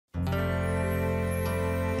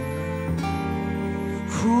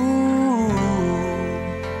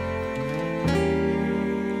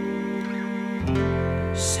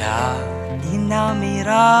Sa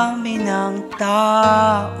dinami-rami ng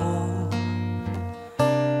tao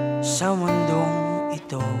sa mundong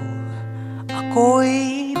ito,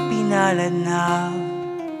 ako'y pinalad na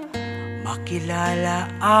makilala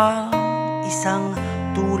ang isang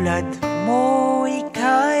tulad mo.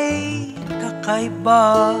 Ika'y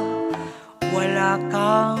kakaiba, wala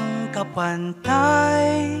kang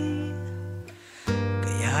kapantay,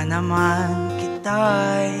 kaya naman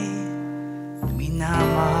kita'y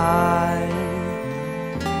minamahal.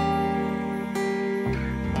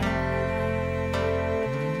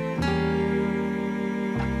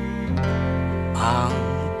 Ang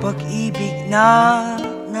pag-ibig na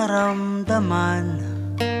naramdaman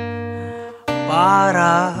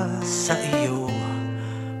para sa iyo,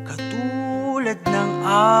 katulad ng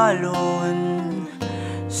alon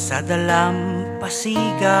sa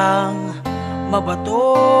dalampasigang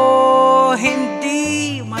mabato,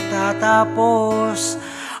 hindi matatapos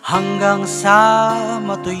hanggang sa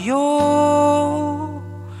matuyo.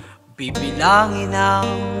 Bibilangin ang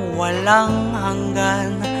walang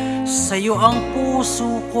hanggan sa'yo ang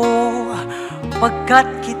puso ko, pagkat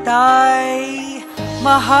kita'y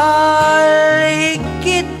mahal.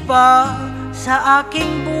 Higit pa sa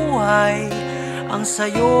aking buhay ang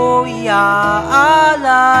sa'yo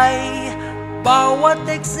iaalay. Bawat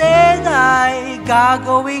eksena'y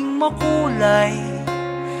gagawing makulay,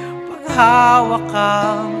 paghawak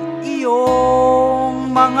ang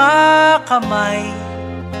iyong mga kamay.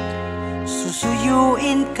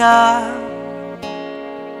 Susuyuin ka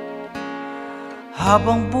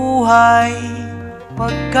habang buhay,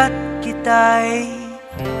 pagkat kita'y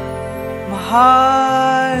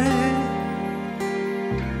mahal.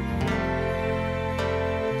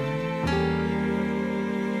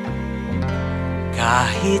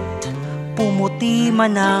 Kahit pumuti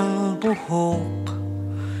man ang buhok,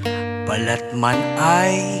 balat man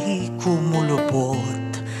ay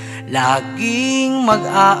kumulupot, laging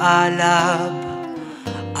mag-aalab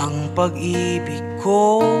ang pag-ibig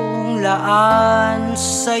kong laan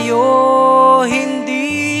sa'yo.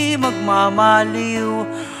 Hindi magmamaliw,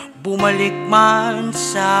 bumalik man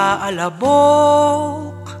sa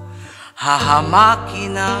alabok,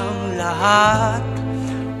 hahamakin ang lahat,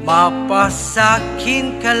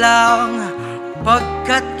 mapasakin ka lang,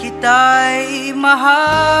 pagkat kita'y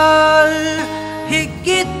mahal.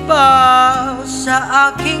 Higit pa sa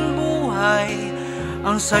aking buhay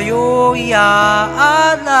ang sa'yo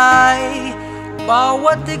iaalay.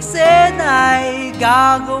 Bawat eksena'y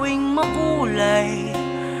gagawing makulay,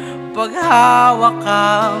 paghawak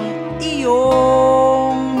ang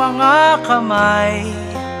iyong mga kamay.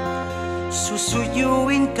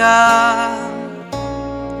 Susuyuin ka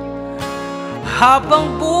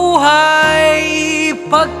habang buhay,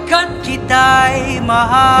 pagkat kita'y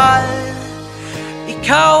mahal.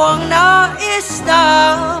 Ikaw ang nais na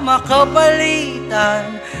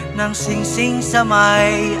makapalitan ng singsing sa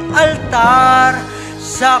may altar.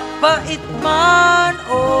 Sa pait man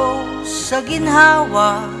o sa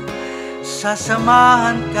ginhawa,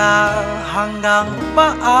 sasamahan ka hanggang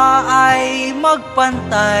paa ay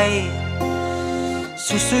magpantay.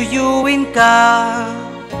 Susuyuin ka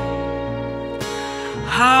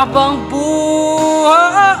habang buhay,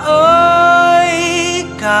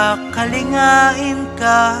 kakalingain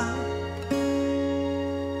ka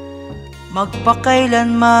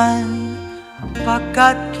magpakailanman,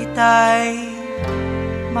 pagkat kita'y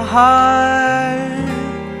mahal.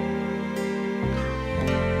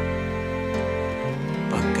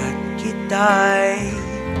 Pagkat kita'y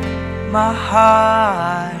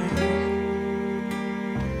mahal.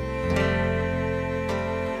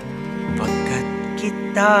 Pagkat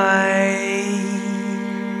kita'y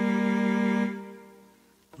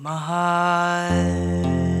mahal.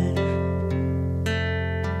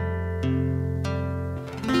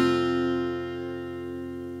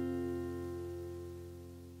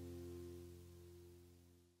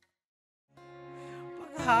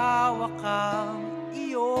 Hawak ang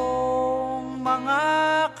iyong mga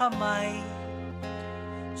kamay,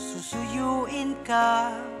 susuyuin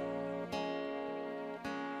ka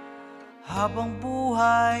habang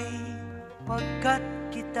buhay, pagkat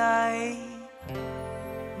kita'y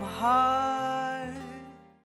mahal.